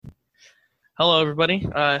Hello, everybody.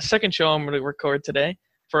 Second show I'm going to record today.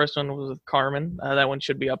 First one was with Carmen. That one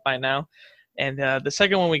should be up by now. And the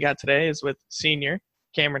second one we got today is with senior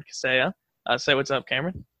Cameron Quesea. Say what's up,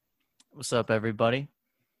 Cameron. What's up, everybody?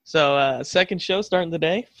 So second show starting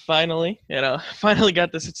today. Finally, finally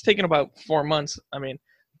got this. It's taken about 4 months. I mean,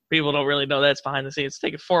 people don't really know that's behind the scenes. It's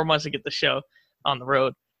taken 4 months to get the show on the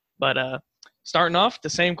road. But starting off, the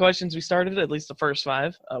same questions we started, at least the first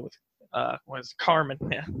five, with was Carmen.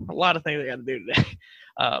 Yeah, a lot of things I got to do today.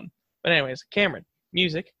 But anyways, Cameron,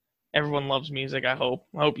 music. Everyone loves music. I hope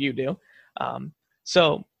you do.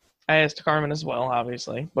 So I asked Carmen as well,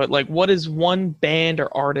 obviously. But like, what is one band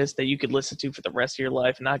or artist that you could listen to for the rest of your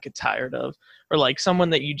life and not get tired of, or like someone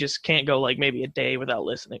that you just can't go like maybe a day without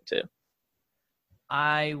listening to?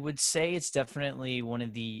 I would say it's definitely one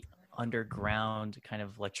of the underground kind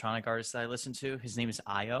of electronic artists that I listen to. His name is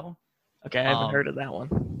Io. Okay, I haven't heard of that one.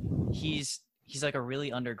 He's like a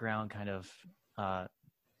really underground kind of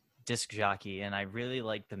disc jockey, and I really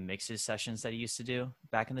like the mixes sessions that he used to do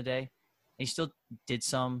back in the day. He still did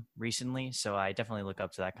some recently, so I definitely look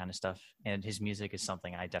up to that kind of stuff. And his music is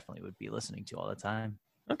something I definitely would be listening to all the time.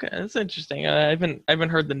 Okay, that's interesting. I haven't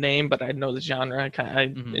heard the name, but I know the genre.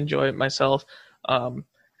 I enjoy it myself.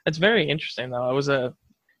 It's very interesting though. I was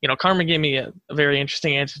Carmen gave me a very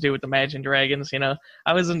interesting answer to do with Imagine Dragons.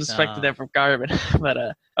 I wasn't expecting that from Carmen, but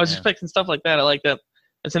I was expecting stuff like that. I like that.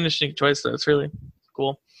 It's an interesting choice though. It's really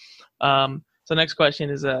cool. So next question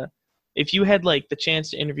is, if you had like the chance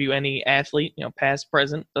to interview any athlete, past,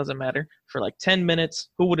 present, doesn't matter, for like 10 minutes,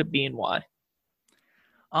 who would it be and why?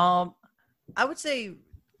 I would say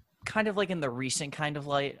kind of like in the recent kind of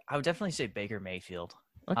light, I would definitely say Baker Mayfield.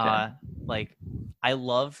 Okay. I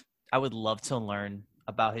would love to learn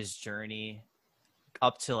about his journey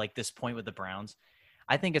up to like this point with the Browns.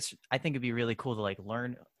 I think it'd be really cool to like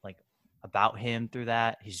learn like about him through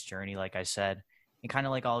that, his journey, like I said, and kind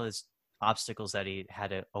of like all his obstacles that he had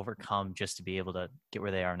to overcome just to be able to get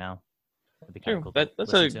where they are now. That'd be kind of cool.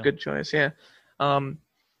 That's a good choice. Yeah.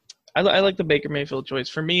 I like the Baker Mayfield choice.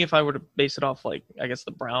 For me, if I were to base it off, like, I guess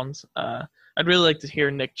the Browns, I'd really like to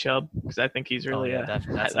hear Nick Chubb because I think he's really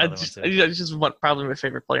he's just probably my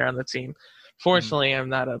favorite player on the team. Fortunately, I'm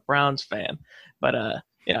not a Browns fan, but I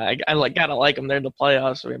gotta like them. They're in the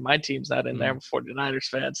playoffs. I mean, my team's not in there. I'm a 49ers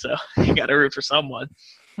fan, so you gotta root for someone.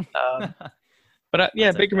 But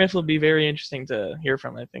Baker Mayfield would be very interesting to hear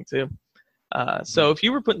from, I think, too. So if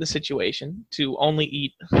you were put in the situation to only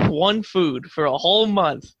eat one food for a whole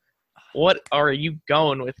month, what are you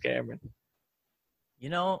going with, Cameron?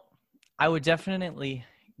 I would definitely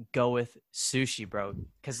go with sushi, bro.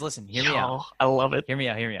 Because listen, hear me out. I love it. Hear me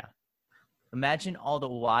out. Imagine all the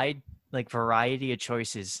wide variety of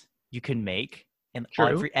choices you can make and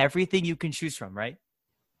everything you can choose from, right?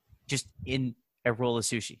 Just in a roll of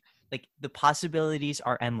sushi. Like the possibilities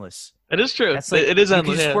are endless. It is true. It is endless. You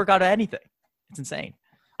can just work out of anything. It's insane.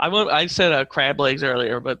 I said crab legs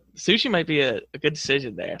earlier, but sushi might be a good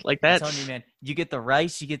decision there. Like that's. I'm telling you, man. You get the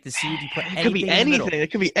rice, you get the seed, you put anything. It could be anything.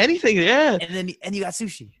 It could be anything. Yeah. And you got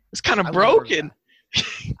sushi. It's kind of broken.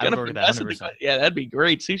 I would order that 100%. Yeah, that'd be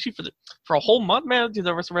great. Sushi for a whole month, man. Do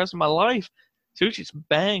the rest of my life. Sushi's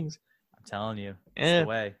bangs. I'm telling you, it's the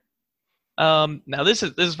way. Now this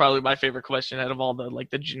is probably my favorite question out of all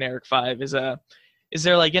the generic five. Is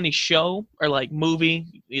there like any show or like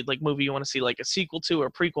movie you want to see like a sequel to or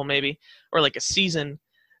a prequel maybe, or like a season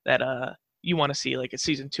that you want to see like a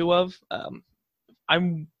season 2 of?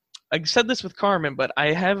 I said this with Carmen, but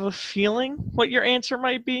I have a feeling what your answer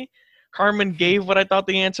might be. Carmen gave what I thought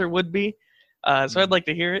the answer would be, so I'd like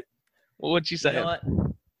to hear it. What'd you say? You know what?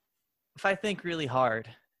 If I think really hard,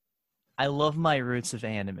 I love my roots of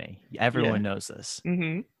anime. Everyone knows this.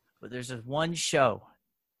 Mm-hmm. But there's this one show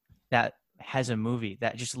that has a movie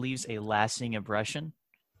that just leaves a lasting impression,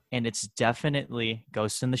 and it's definitely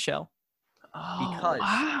Ghost in the Shell.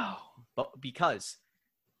 Wow. Because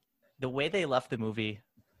the way they left the movie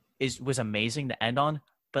was amazing to end on,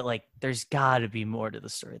 but like there's got to be more to the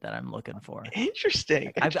story that I'm looking for.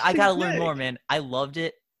 Interesting. I got to learn more, man. I loved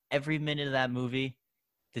it. Every minute of that movie.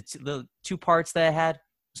 The 2 parts that I had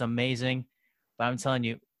was amazing, but I'm telling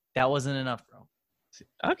you, that wasn't enough, bro.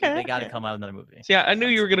 Okay. They got to come out with another movie. So, yeah, I knew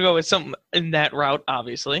you were going to go with something in that route,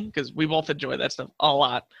 obviously, because we both enjoy that stuff a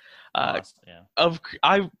lot. I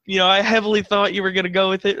heavily thought you were going to go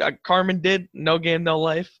with it. Carmen did. No Game, No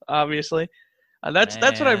Life, obviously. That's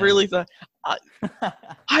what I really thought. I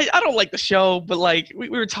don't like the show, but like we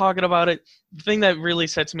were talking about it. The thing that really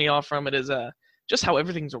sets me off from it is just how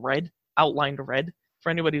everything's outlined red. For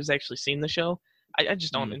anybody who's actually seen the show, I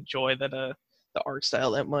just don't enjoy that the art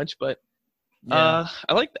style that much, but Yeah.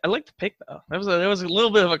 I like the pick though. That was a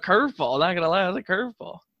little bit of a curveball. Not gonna lie, it was a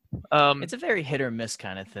curveball. It's a very hit or miss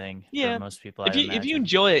kind of thing for Yeah. most people, I'd If you imagine.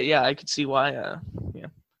 enjoy it, yeah, I could see why. Yeah.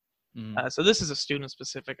 Mm. So this is a student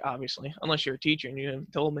specific, obviously, unless you're a teacher and you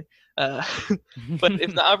haven't told me. Uh, but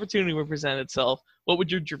if the opportunity would present itself, what would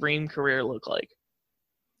your dream career look like?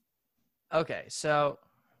 Okay, so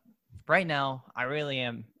right now, I really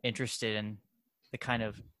am interested in the kind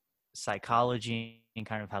of psychology and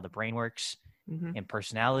kind of how the brain works Hmm. and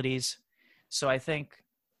personalities. So I think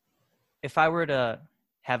if I were to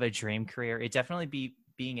have a dream career, it'd definitely be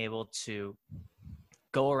being able to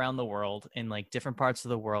go around the world in like different parts of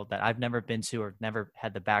the world that I've never been to or never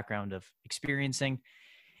had the background of experiencing.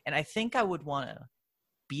 And I think I would want to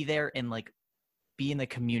be there and like be in the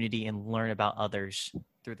community and learn about others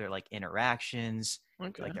through their like interactions,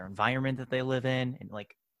 Okay. like their environment that they live in, and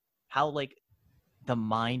like how like the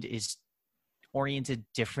mind is oriented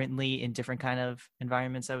differently in different kind of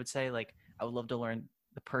environments. I would say like I would love to learn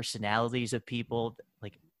the personalities of people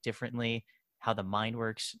like differently, how the mind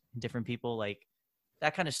works in different people. Like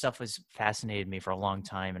that kind of stuff has fascinated me for a long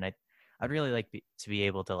time, and I'd really like to be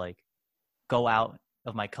able to like go out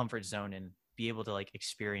of my comfort zone and be able to like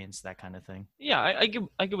experience that kind of thing. Yeah, I get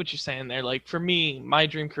what you're saying there. Like for me, my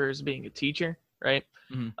dream career is being a teacher, right?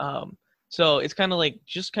 Mm-hmm. So it's kind of like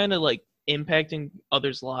just kind of like impacting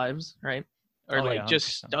others' lives, right? Or Oh yeah, like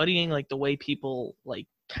just 100%. studying like the way people like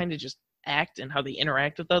kind of just act and how they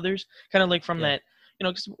interact with others. Kind of like from Yeah. that,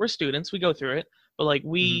 because we're students, we go through it, but like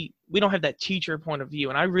Mm-hmm. we don't have that teacher point of view,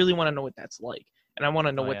 and I really want to know what that's like, and I want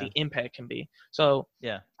to know Oh what yeah. the impact can be. So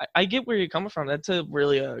Yeah. I get where you're coming from. That's a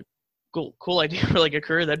really a cool idea for like a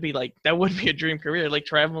career. That'd be like that would be a dream career, like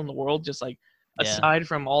traveling the world, just like Yeah. aside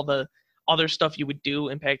from all the other stuff you would do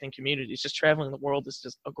impacting communities, just traveling the world is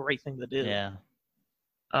just a great thing to do. Yeah.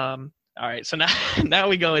 All right, so now now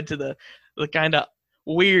we go into the kind of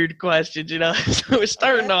weird questions, So we're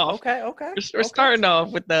starting off. We're starting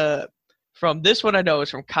off with the from this one I know is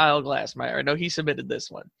from Kyle Glassmeyer. I know he submitted this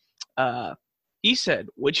one. He said,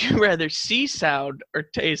 "Would you rather see sound or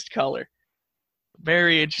taste color?"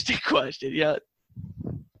 Very interesting question. Yeah.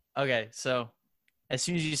 Okay, so as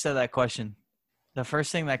soon as you said that question, the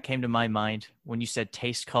first thing that came to my mind when you said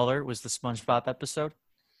taste color was the SpongeBob episode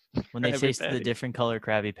when they Krabby tasted the Patty. different color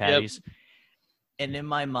Krabby Patties. And in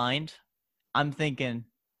my mind, I'm thinking,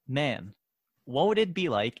 man, what would it be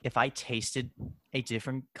like if I tasted a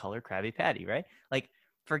different color Krabby Patty, right? Like,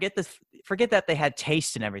 forget that they had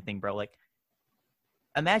taste and everything, bro. Like,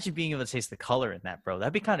 imagine being able to taste the color in that, bro.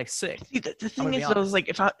 That'd be kind of sick. See, the I'm thing gonna be is, I was honest. like,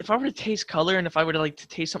 if I were to taste color and if I were to like to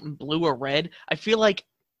taste something blue or red, I feel like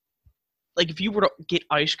if you were to get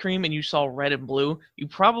ice cream and you saw red and blue, you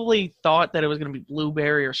probably thought that it was going to be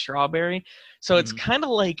blueberry or strawberry. So it's Mhm. kind of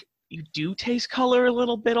like you do taste color a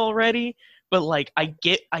little bit already, but like I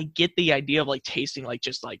get the idea of like tasting like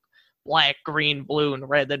just like black, green, blue, and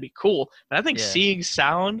red. That'd be cool. But I think Yeah. seeing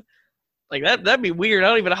sound like that'd be weird. I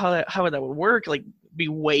don't even know how that would work. Like be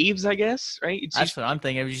waves, I guess, right? It's That's just, what I'm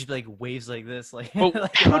thinking. It would just be like waves like this, like, but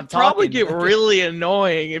like it if I'm would probably talking. get really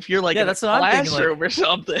annoying if you're like Yeah, in a that's what I'm thinking. Like, classroom or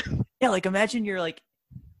something. yeah, like imagine you're like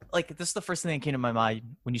this is the first thing that came to my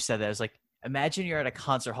mind when you said that. I was like, imagine you're at a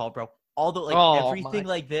concert hall, bro. All the like Oh everything my!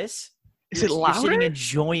 like this. Is it You're louder? sitting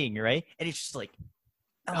enjoying, right? And it's just like,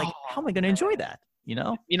 I'm like, Oh how am I gonna enjoy man! that? You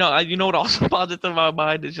know? You know what also pops into my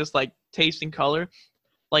mind is just like tasting color.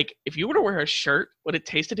 Like if you were to wear a shirt, would it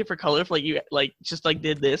taste a different color if like you like just like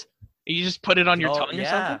did this? You just put it on your Oh tongue or something?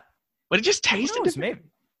 yeah. Would it just Who taste a knows? different? Maybe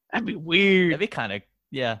That'd be that'd weird. be kind of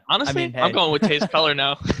yeah. I Honestly, mean, I'm hey, going with taste color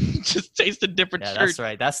now. Just taste a different yeah, shirt. that's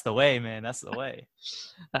right. That's the way, man. That's the way.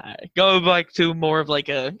 Going back to more of like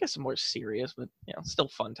I guess a more serious, but still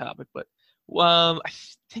fun topic. But I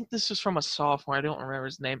think this was from a sophomore. I don't remember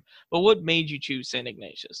his name. But what made you choose St.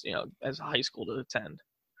 Ignatius? As a high school to attend.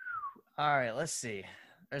 All right, let's see.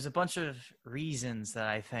 There's a bunch of reasons that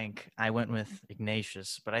I think I went with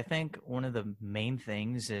Ignatius, but I think one of the main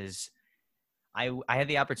things is I had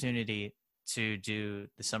the opportunity to do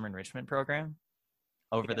the summer enrichment program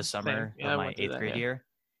over the Same. summer Yeah, of I my went through eighth that. grade Yeah. year.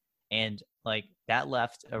 And like that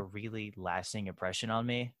left a really lasting impression on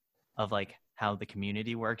me of like how the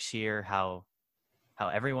community works here, how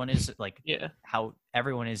everyone is like Yeah. how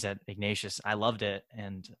everyone is at Ignatius. I loved it.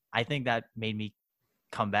 And I think that made me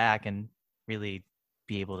come back and really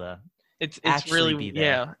be able to It's actually really be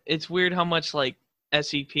there. it's weird how much like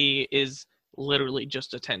SEP is literally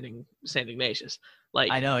just attending St. Ignatius.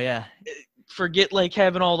 Like I know, yeah. forget like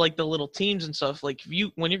having all like the little teams and stuff. Like if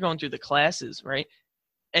you when you're going through the classes, right?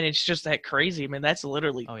 And it's just that crazy, man. That's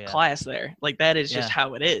literally Oh yeah. class there. Like that is just Yeah.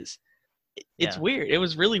 how it is. It's Yeah. weird. It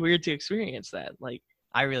was really weird to experience that. Like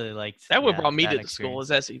I really liked That would brought me that to the school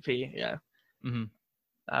experience. as SEP. Yeah. Hmm.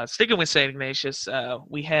 Sticking with St. Ignatius,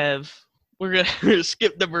 we're gonna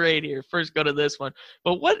skip number 8 here. First, go to this one.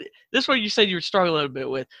 But this one you said you were struggling a little bit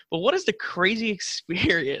with. But what is the crazy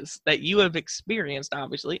experience that you have experienced,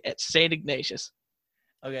 obviously, at St. Ignatius?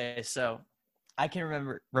 Okay, so I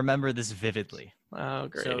can remember this vividly. Oh,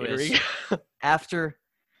 great! So Here we it's go. after,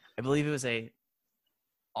 I believe it was a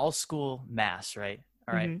all school mass, right?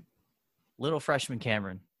 All right, little freshman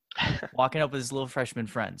Cameron walking up with his little freshman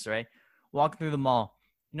friends, right? Walking through the mall.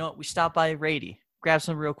 You know what? We stopped by Rady, grab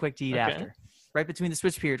some real quick to eat Okay. after. Right between the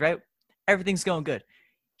switch period, right? Everything's going good.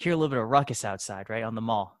 Hear a little bit of ruckus outside, right? On the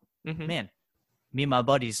mall. Mm-hmm. Man, me and my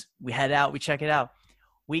buddies, we head out, we check it out.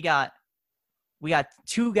 We got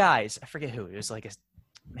 2 guys. I forget who. It was like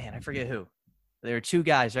I forget who. There were 2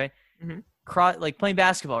 guys, right? Mm-hmm. Like playing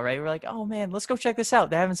basketball, right? We're like, oh man, let's go check this out.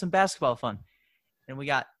 They're having some basketball fun. And we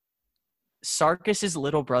got Sarkis's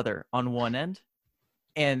little brother on one end,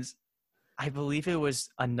 and I believe it was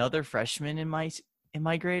another freshman in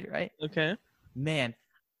my grade, right? Okay. Man,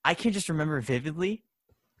 I can just remember vividly.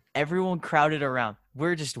 Everyone crowded around.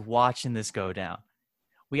 We're just watching this go down.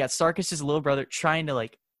 We got Sarkis's little brother trying to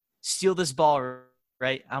like steal this ball,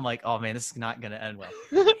 right? I'm like, oh man, this is not gonna end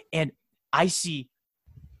well. And I see,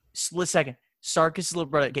 split second, Sarkis's little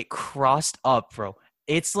brother get crossed up, bro.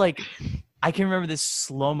 It's like I can remember this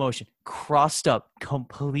slow motion, crossed up,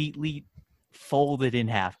 completely folded in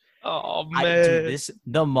half. Oh man,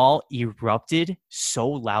 The mall erupted so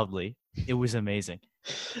loudly. It was amazing.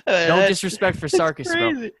 No disrespect for Sarkis,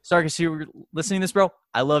 bro. Sarkis, you're listening to this, bro.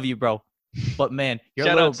 I love you, bro. But man, your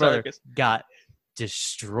Shout little brother Sarkis. got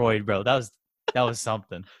destroyed, bro. That was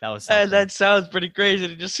something. That was something. That sounds pretty crazy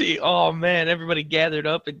to just see. Oh man, everybody gathered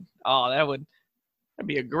up, and that'd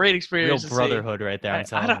be a great experience. Real brotherhood right there.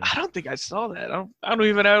 I don't think I saw that. I've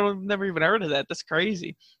never even heard of that. That's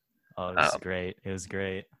crazy. Oh, it was great. It was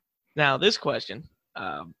great. Now this question,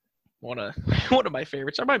 one of my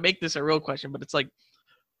favorites. I might make this a real question, but it's like,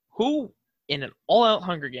 who in an all-out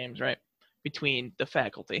Hunger Games, right, between the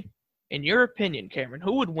faculty, in your opinion, Cameron,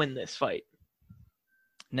 who would win this fight?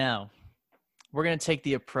 Now, we're gonna take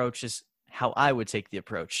the approach as how I would take the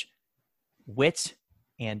approach: wit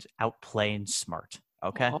and outplaying smart.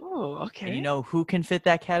 Okay. Oh, okay. And you know who can fit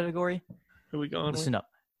that category? Who we going Listen with? up.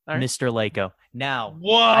 All right. Mr. Lako. Now,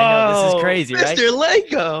 whoa! I know this is crazy, right? Mr.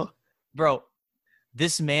 Lako. Bro,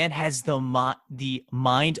 this man has the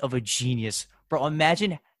mind of a genius. Bro,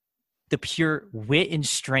 imagine the pure wit and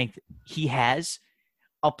strength he has.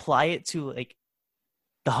 Apply it to like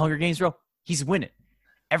the Hunger Games, bro. He's winning.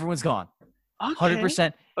 Everyone's gone. Okay.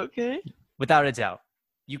 100%. Okay. Without a doubt.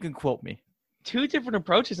 You can quote me. 2 different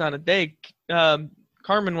approaches on a day.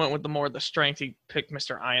 Carmen went with the strength. He picked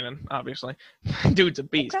Mr. Ironin, obviously. Dude's a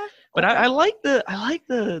beast. Okay. But I like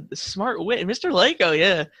the smart wit. Mr. Lako,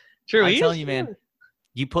 yeah. True. I'm telling you, man.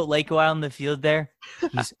 You put Lako out on the field there,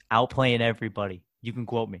 he's outplaying everybody. You can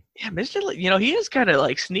quote me. Yeah, Mr. He is kind of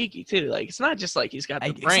like sneaky too. Like it's not just like he's got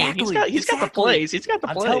the brain. Exactly. He's got the plays. He's got the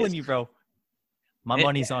plays. I'm telling you, bro. My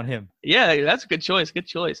money's on him. Yeah, that's a good choice. Good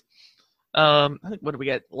choice. I think what do we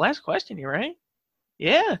got? Last question here, right?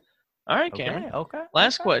 Yeah. All right, Cameron. Okay.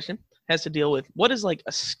 Last question has to deal with what is like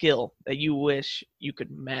a skill that you wish you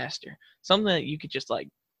could master. Something that you could just like,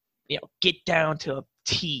 get down to a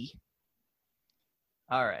T.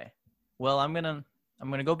 All right. Well, I'm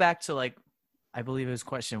gonna go back to like, I believe it was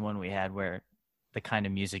question 1 we had, where the kind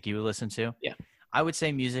of music you would listen to. Yeah. I would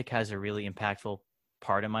say music has a really impactful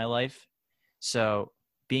part in my life. So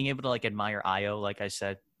being able to like admire IO, like I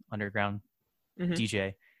said, underground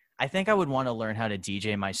DJ, I think I would want to learn how to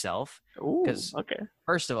DJ myself. Because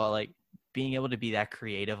first of all, like being able to be that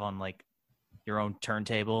creative on like your own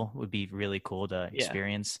turntable would be really cool to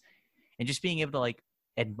experience. And just being able to like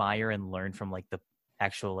admire and learn from like the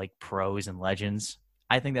actual like pros and legends.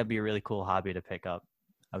 I think that'd be a really cool hobby to pick up,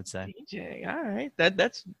 I would say. DJ, all right.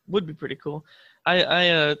 That's would be pretty cool.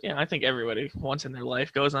 I think everybody once in their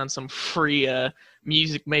life goes on some free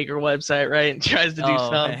music maker website, right, and tries to do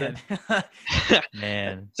something.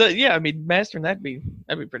 Man. So yeah, I mean, mastering that'd be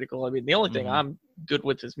pretty cool. I mean, the only thing I'm good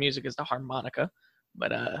with is music is the harmonica,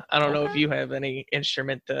 but I don't know if you have any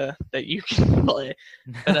instrument that you can play.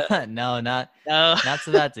 But, no, not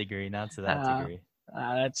to that degree. Not to that degree.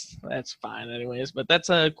 That's fine, anyways. But that's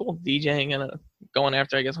cool DJing and going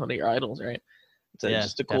after, I guess, one of your idols, right? It's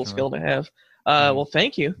just a cool skill to have. Well,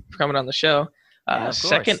 thank you for coming on the show.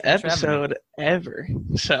 Second episode ever.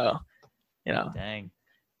 So, dang,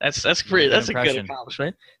 that's pretty. That's a good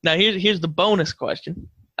accomplishment. Now here's the bonus question.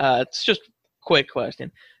 It's just a quick question.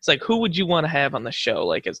 It's like, who would you want to have on the show?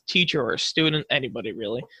 Like as a teacher or a student, anybody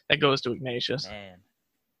really that goes to Ignatius. Man,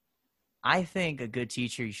 I think a good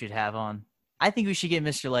teacher you should have on. I think we should get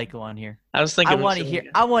Mr. Lako on here. I was thinking.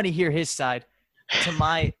 I want to hear his side. To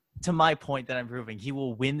my point that I'm proving, he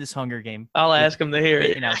will win this Hunger Game. I'll ask him to hear it.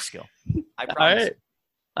 Written out skill. I promise.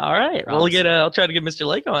 All right. I'll try to get Mr.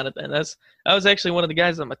 Lako on it then. That was actually one of the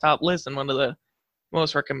guys on my top list and one of the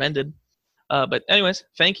most recommended. But anyways,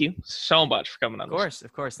 thank you so much for coming on.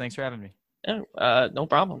 Of course. Thanks for having me. Yeah, no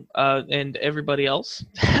problem. And everybody else,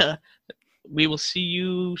 we will see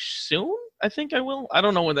you soon. I think I will. I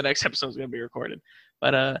don't know when the next episode is going to be recorded,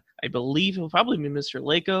 but I believe it will probably be Mr.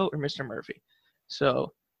 Lako or Mr. Murphy.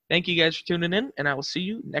 So thank you guys for tuning in, and I will see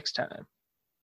you next time.